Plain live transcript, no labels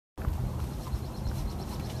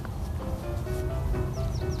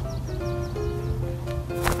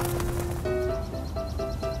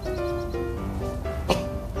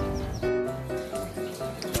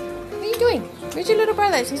Where's your little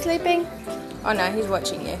brother? Is he sleeping? Oh no, he's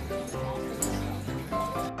watching you.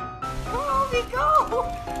 Oh, we go!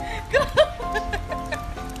 Go!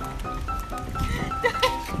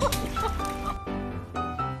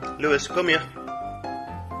 Lewis, come here.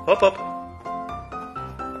 Hop up.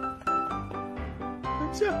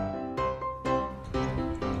 That's it.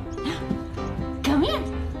 Come here.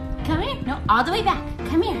 Come here. No, all the way back.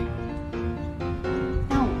 Come here.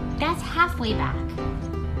 No, that's halfway back.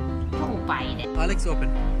 Don't bite it. Alex, open.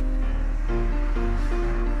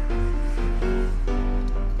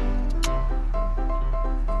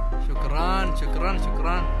 Shukran, shukran,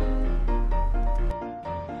 shukran.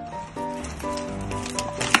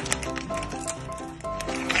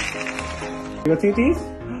 You go take these?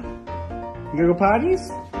 You gonna go potties?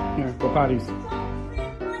 Here, go potties.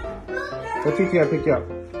 Go Titi, I'll pick you up.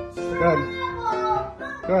 Good.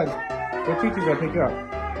 Good. Go Titi, I'll pick you up.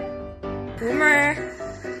 Boomer,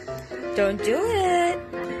 don't do it.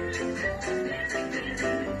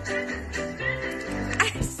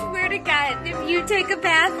 I swear to God, if you take a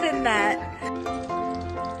bath in that.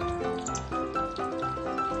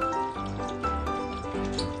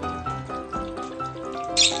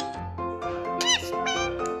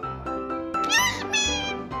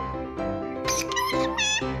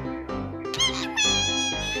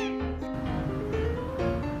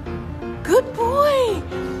 Good boy!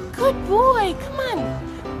 Good boy! Come on!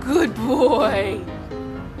 Good boy!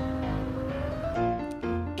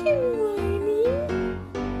 Good morning!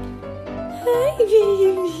 Hi,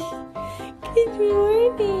 baby! Good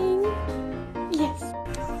morning! Yes.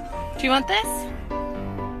 Do you want this?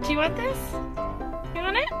 Do you want this? You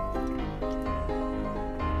want it?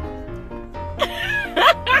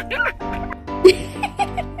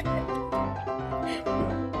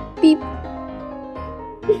 Beep.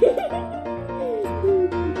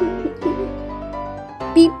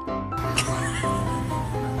 Beep.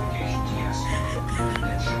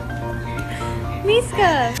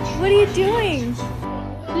 Miska, what are you doing?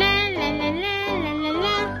 La la la la la la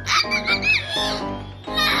la.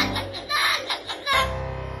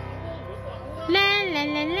 La la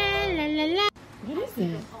la la la la la. What is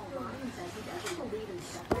it?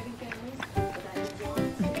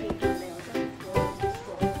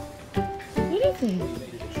 What is it?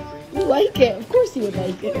 You like it. Of course you would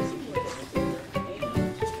like it.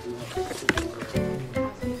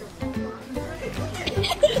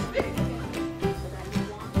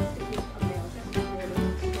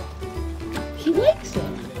 He likes it.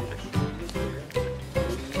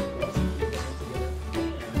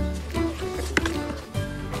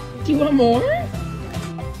 Do you want more?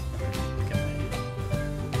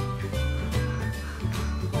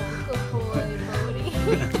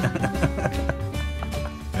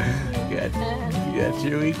 You got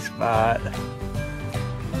your weak spot.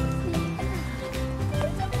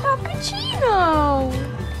 Cappuccino.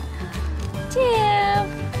 Tim.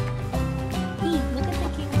 Hey, look at the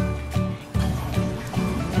kitten.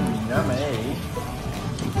 Yummy.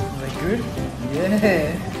 Is that good? Yeah.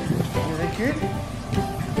 Is that good?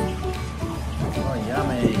 Oh,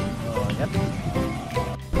 yummy. Oh, yummy.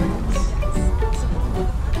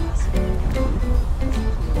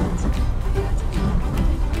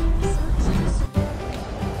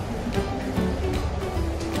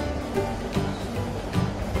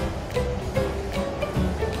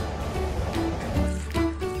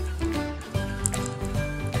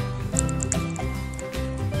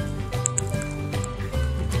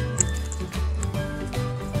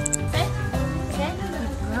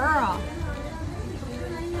 Girl.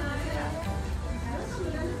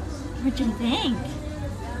 What'd you think?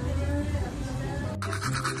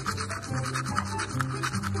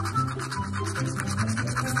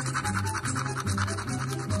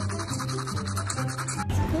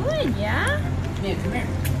 It's good, yeah? Come here, come here.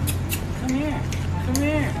 Come here. Come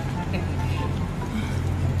here.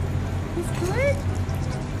 It's good?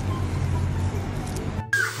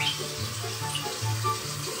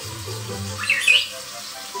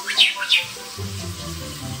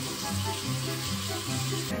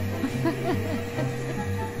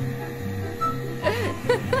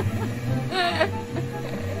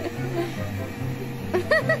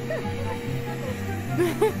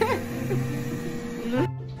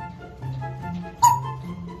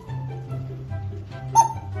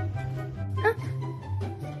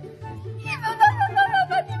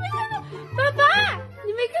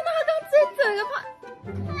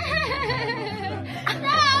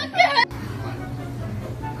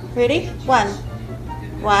 Ready? One.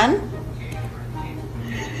 One.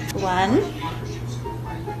 One.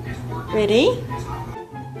 Ready?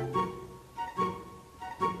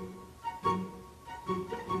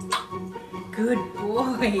 Good Good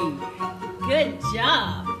boy. Good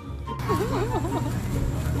job.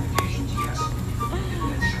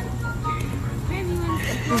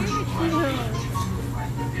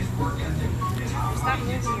 Stop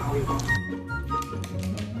moving your booty.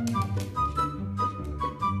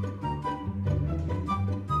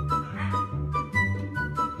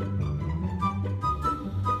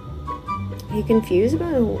 Are you confused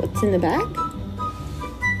about what's in the back?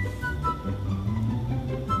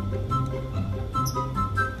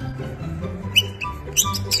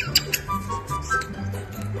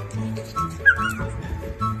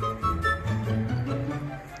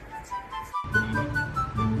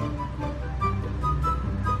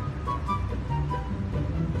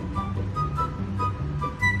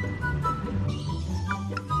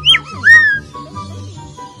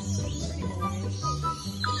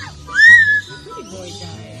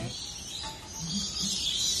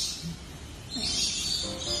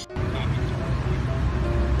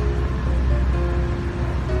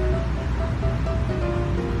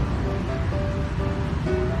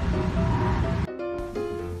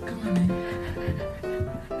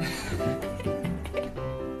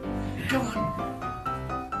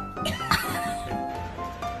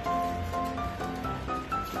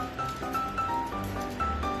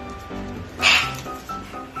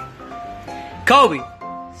 Kobe,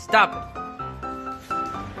 stop it.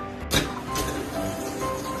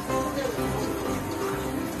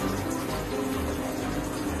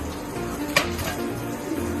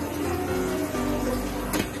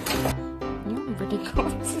 You're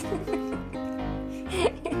ridiculous.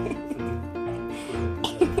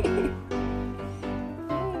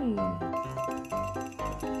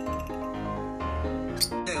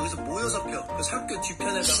 여기서 모여서 펴. 그래서 학교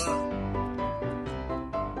뒤편에다가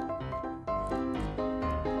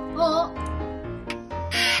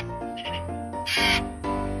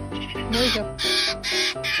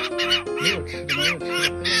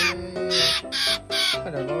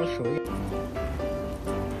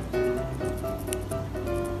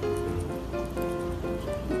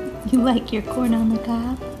You like your corn on the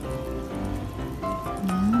cob?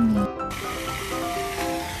 Yummy.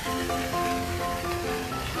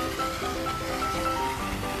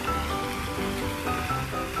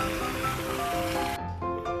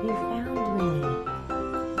 You found me.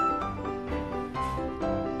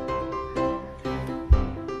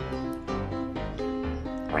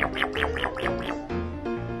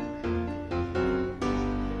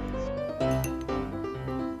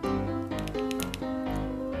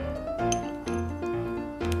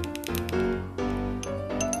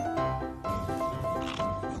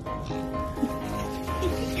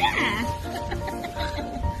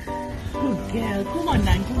 Yeah, come on,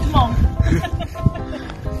 Nan, come on.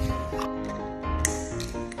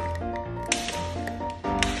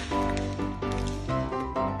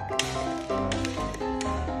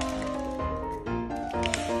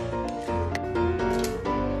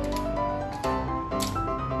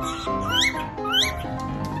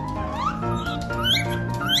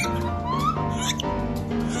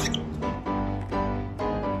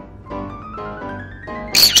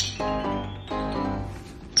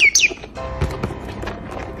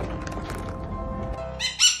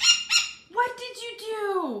 What did you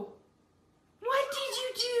do? What did you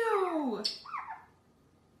do?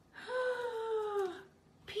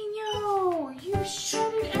 Pino, you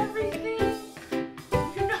shredded everything.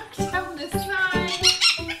 You knocked down the sign.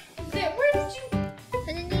 Where did you?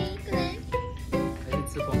 선생님, 그래?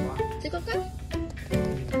 찍을까?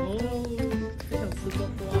 그냥 쓰고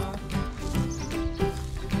와.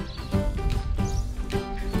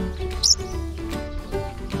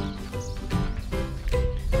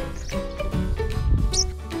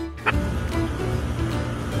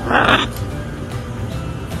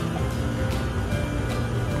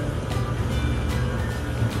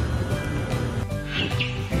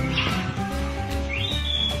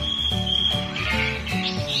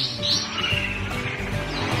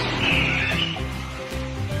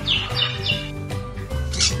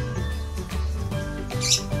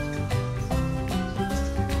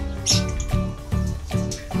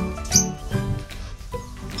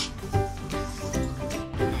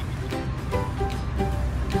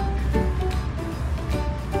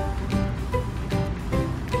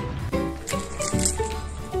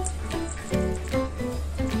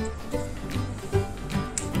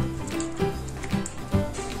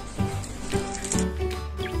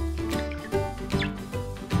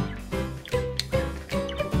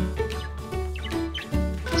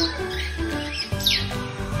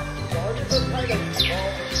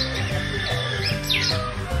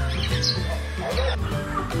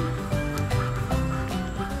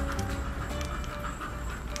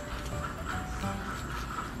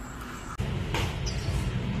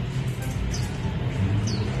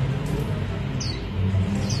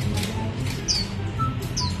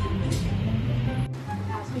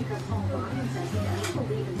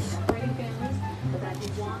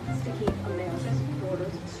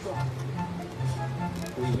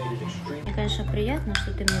 Мне, конечно, приятно,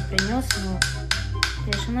 что ты мне принес, но,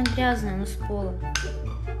 конечно, она грязная, она с пола.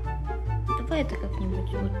 Давай это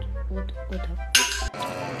как-нибудь вот так.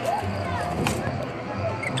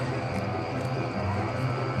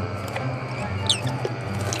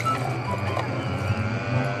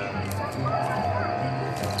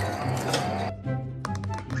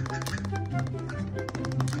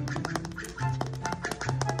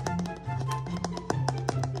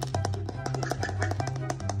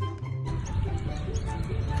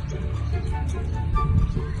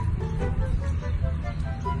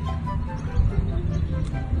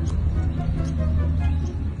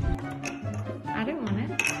 I don't want it.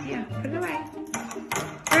 Yeah, put it away.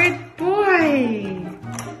 Good boy.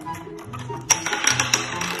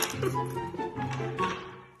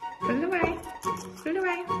 Put it away. Put it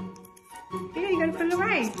away. Yeah, you gotta put it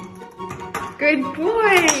away. Good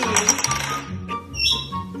boy.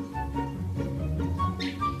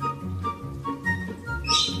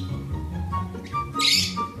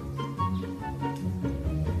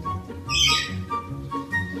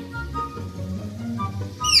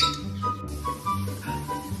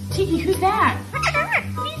 Tiki, who's that? What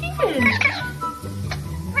are you doing?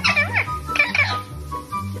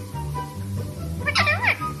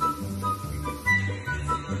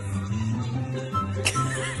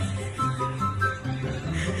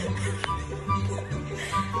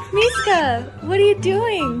 Miska, what are you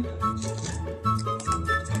doing?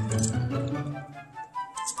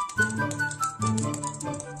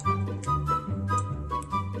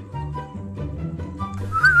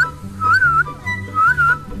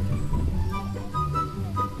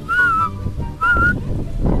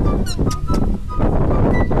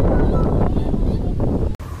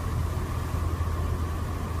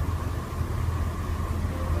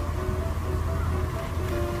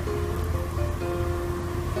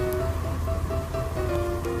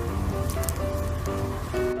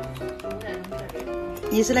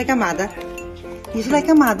 Nhìn xuống đây camada. Nhìn xuống đây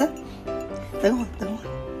camada.等会儿，等会儿。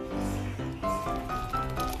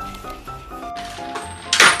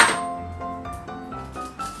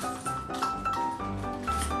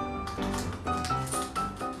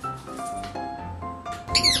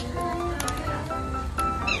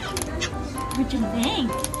What do you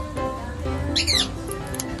think?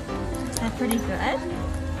 Is that pretty good?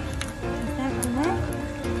 Is that good?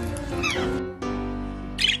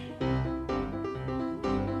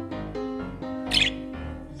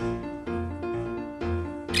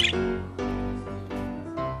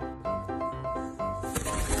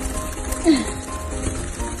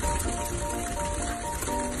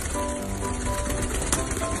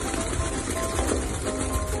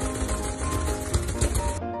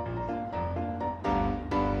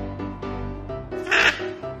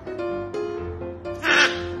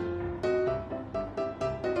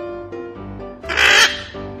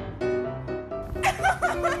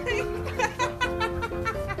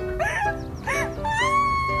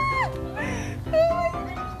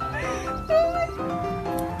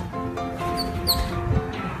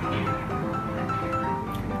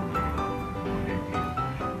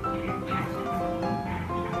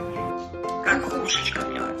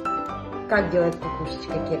 Как делает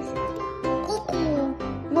кукушечка кексик? Ку-ку.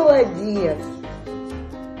 Молодец.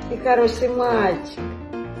 Ты хороший мальчик.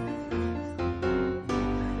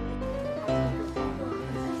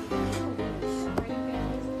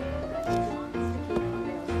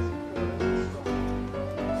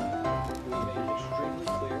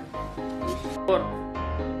 Лор,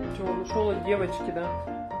 чего, ушел от девочки, да?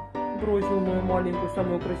 Бросил мою маленькую,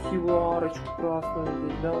 самую красивую арочку красную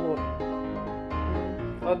здесь, да, Лор?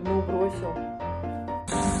 Одну бросил.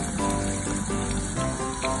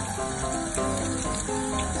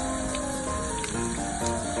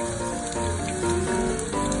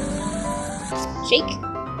 Shake.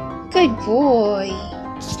 Good boy.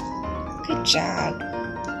 Good job.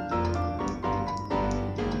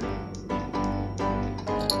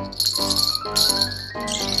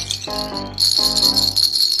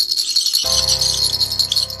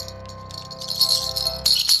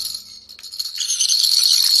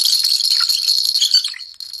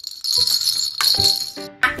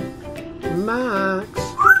 Max.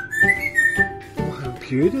 Wow,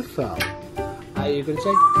 beautiful. Are you going to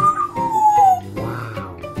say?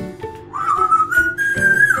 Wow.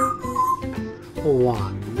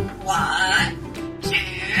 One. 1, 2,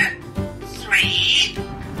 3.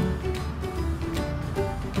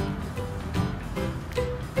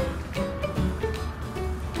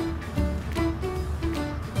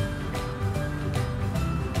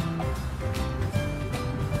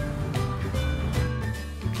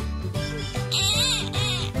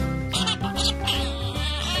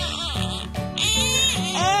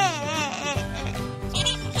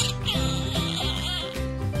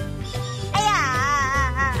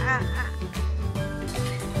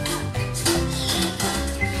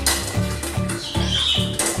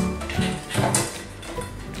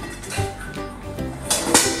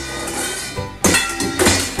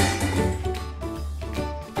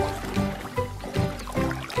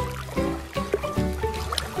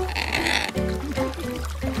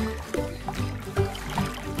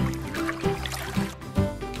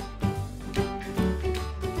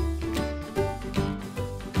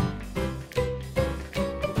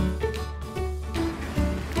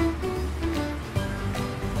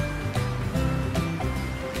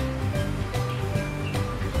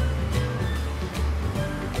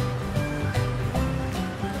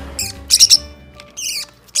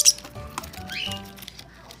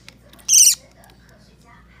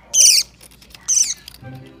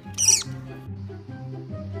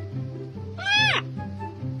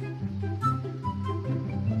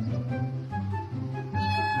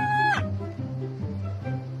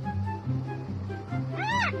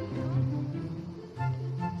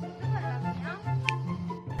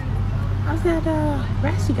 is that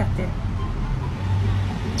grass you got there?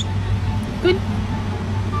 Good.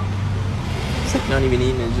 It's like not even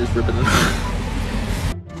eating, it's just ripping them.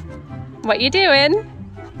 What you doing?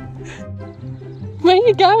 Where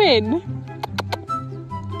you going?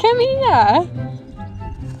 Come here.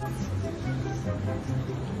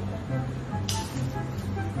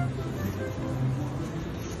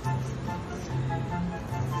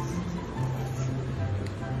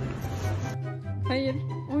 Hayır.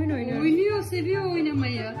 Oyun oynuyor. Oynuyor, seviyor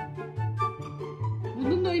oynamayı.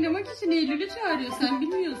 Bununla oynamak için Eylül'ü çağırıyor, sen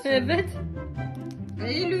bilmiyorsun. Evet.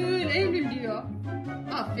 Eylül, Eylül diyor.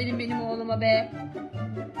 Aferin benim oğluma be.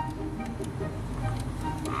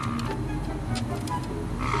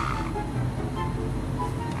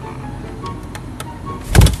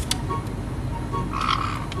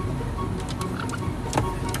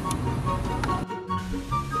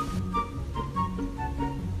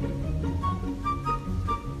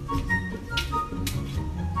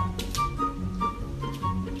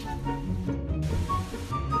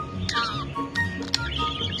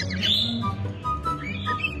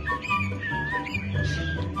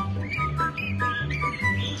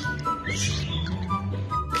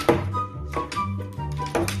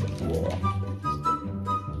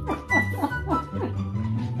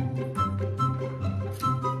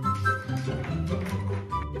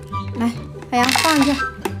 Này, Hải An con chưa?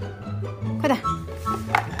快点。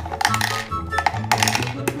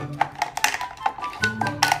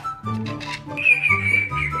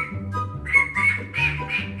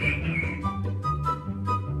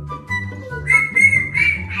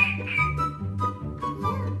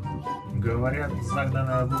Говорят,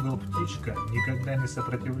 загнанная в угол птичка никогда не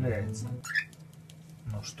сопротивляется.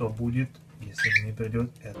 Но что будет, если не придет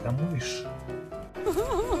эта мышь?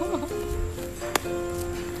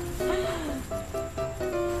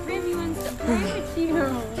 Baby wants to play with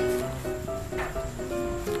you.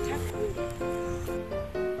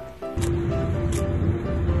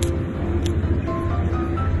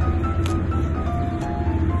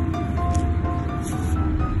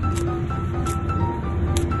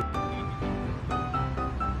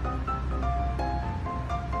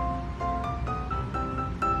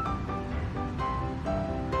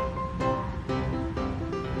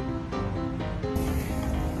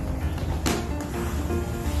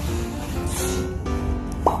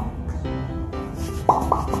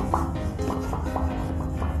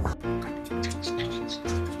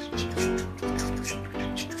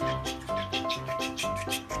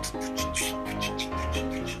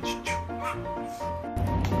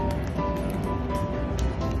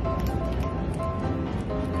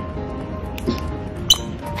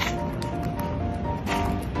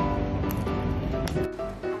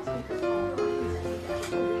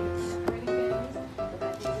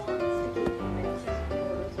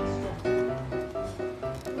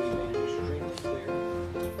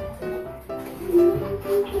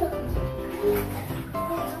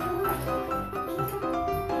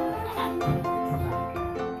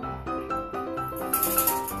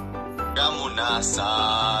 Hagamos un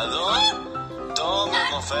asado.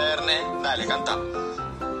 Tomemos Fernet. Dale, canta.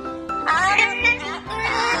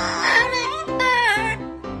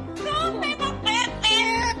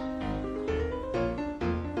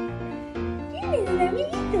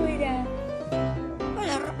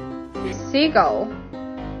 Seagull.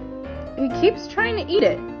 He keeps trying to eat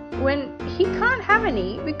it when he can't have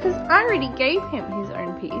any because I already gave him his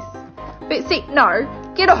own piece. But see, no,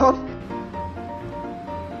 get off.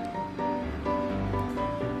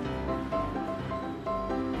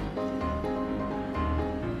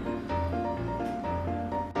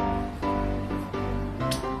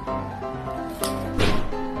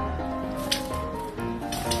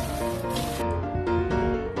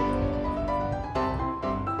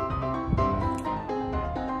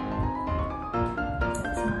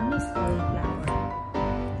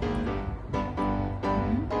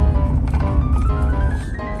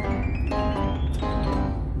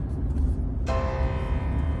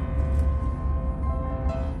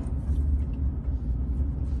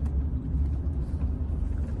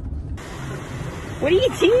 What are you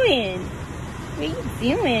doing? What are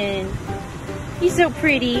you doing? He's so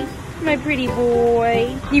pretty. My pretty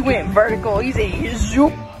boy. He went vertical. He's a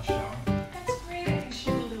zoop.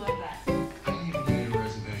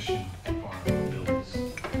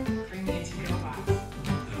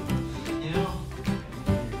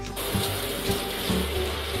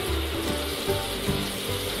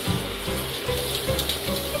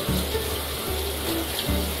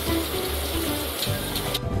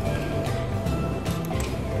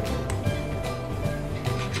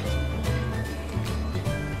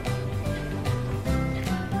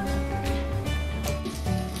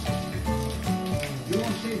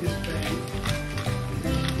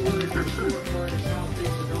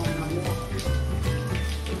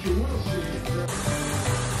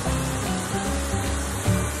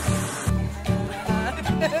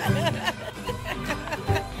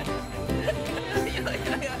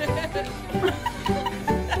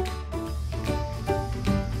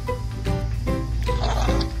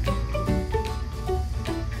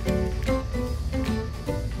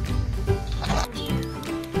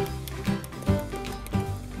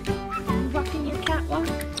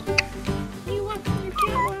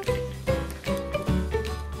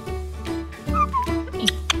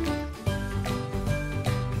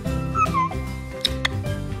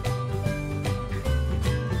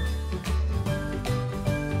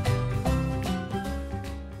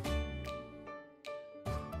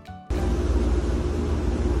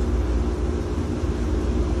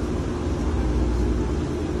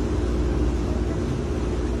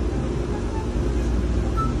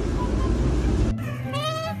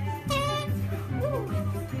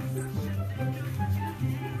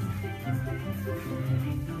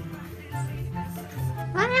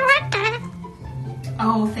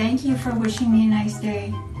 Oh, thank you for wishing me a nice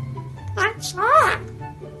day. I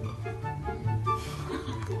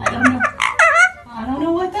don't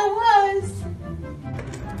know what that was.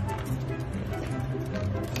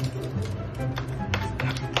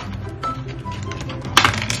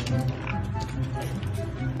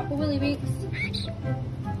 Papa Willy Beaks.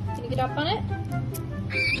 Can you get up on it?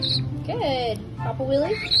 Good. Papa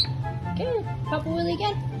Willy. Good. Papa Willy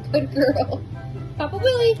again. Good girl. Papa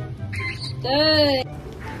Willy. Good.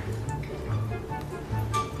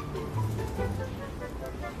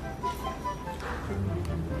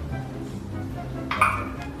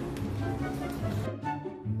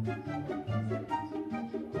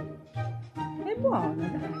 È buono,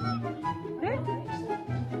 dai.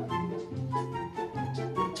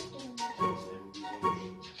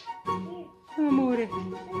 Amore, è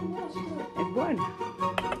buono.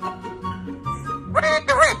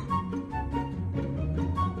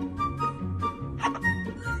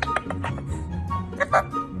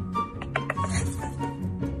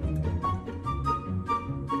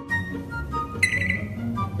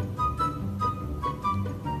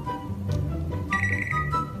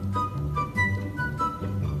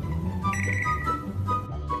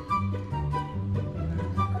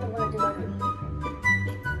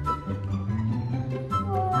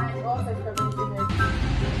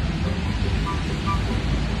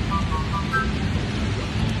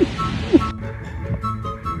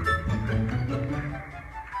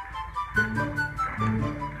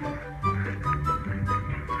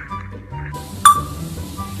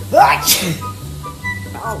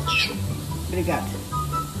 Ouch! Obrigado.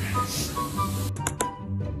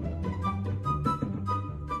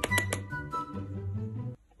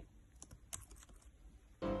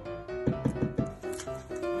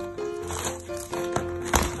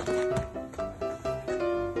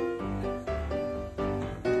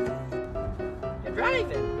 You're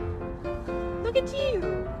driving. Look at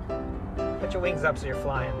you. Put your wings up so you're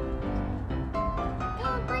flying.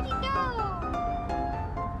 Go, birdie, go.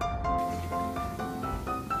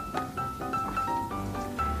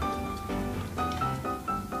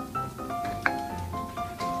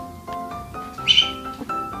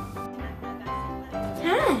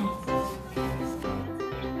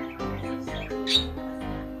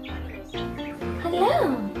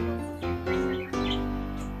 Hello.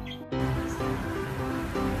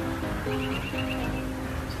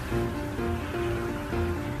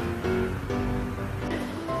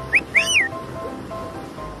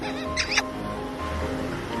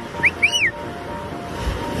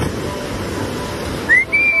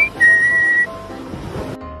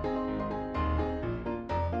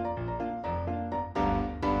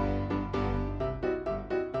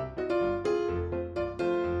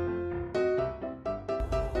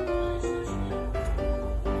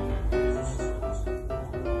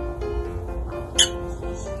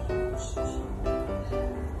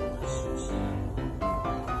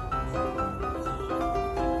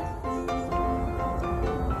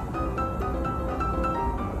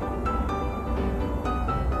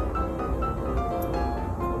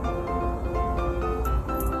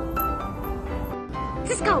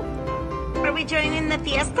 Cisco, are we joining the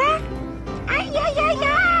fiesta? Ay, ay, ay,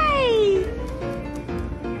 ay!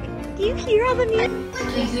 Do you hear all the music?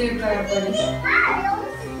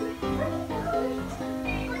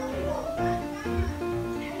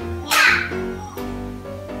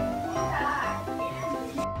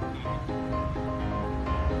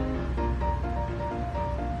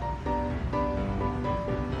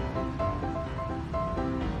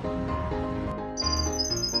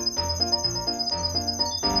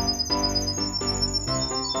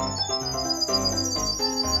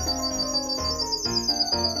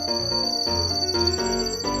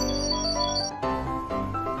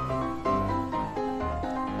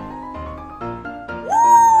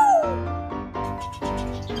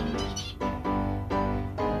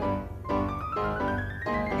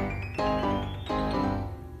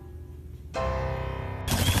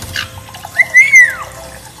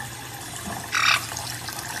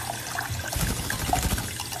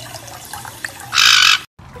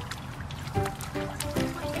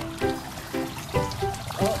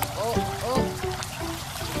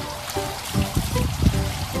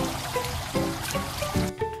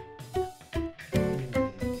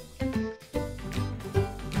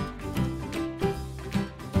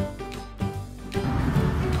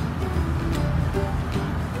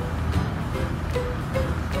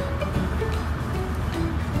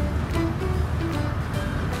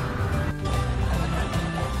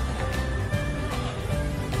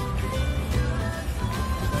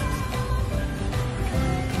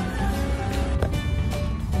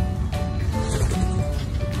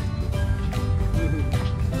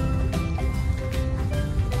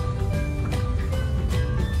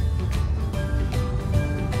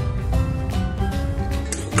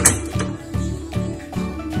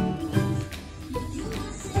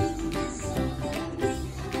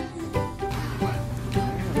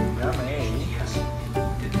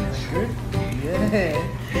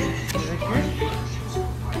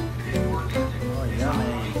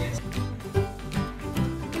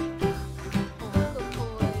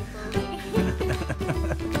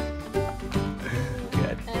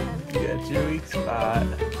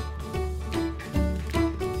 hot.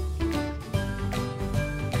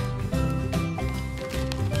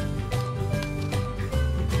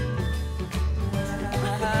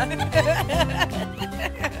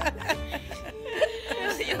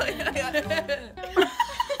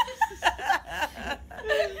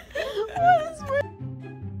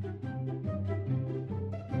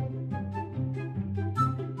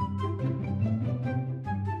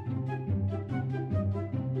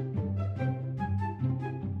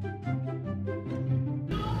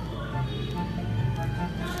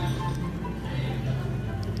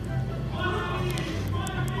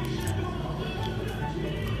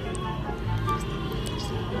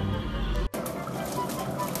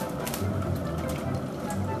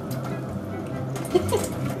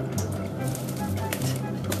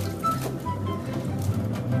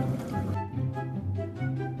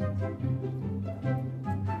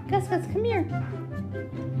 Gus, come here.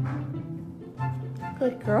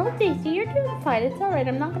 Good girl, Daisy. You're doing fine. It's alright.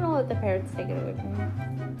 I'm not gonna let the parrots take it away from you.